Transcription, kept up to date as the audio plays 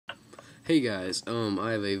Hey guys,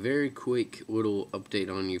 I have a very quick little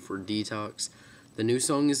update on you for Detox. The new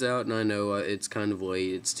song is out, and I know it's kind of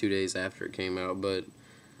late. It's 2 days after it came out, but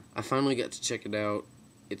I finally got to check it out.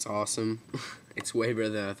 It's awesome. It's way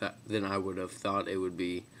better than I would have thought it would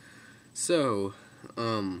be. So,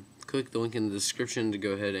 click the link in the description to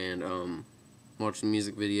go ahead and watch the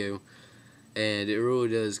music video. And it really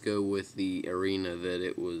does go with the arena that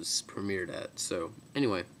it was premiered at. So,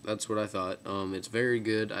 anyway, that's what I thought. It's very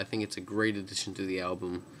good. I think it's a great addition to the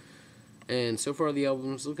album. And so far, the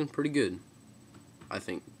album's looking pretty good. I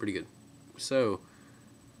think, pretty good. So,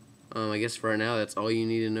 I guess for right now, that's all you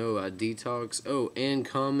need to know about Detox. Oh, and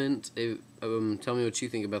comment. Tell me what you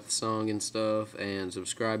think about the song and stuff. And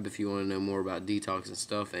subscribe if you want to know more about Detox and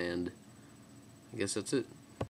stuff. And I guess that's it.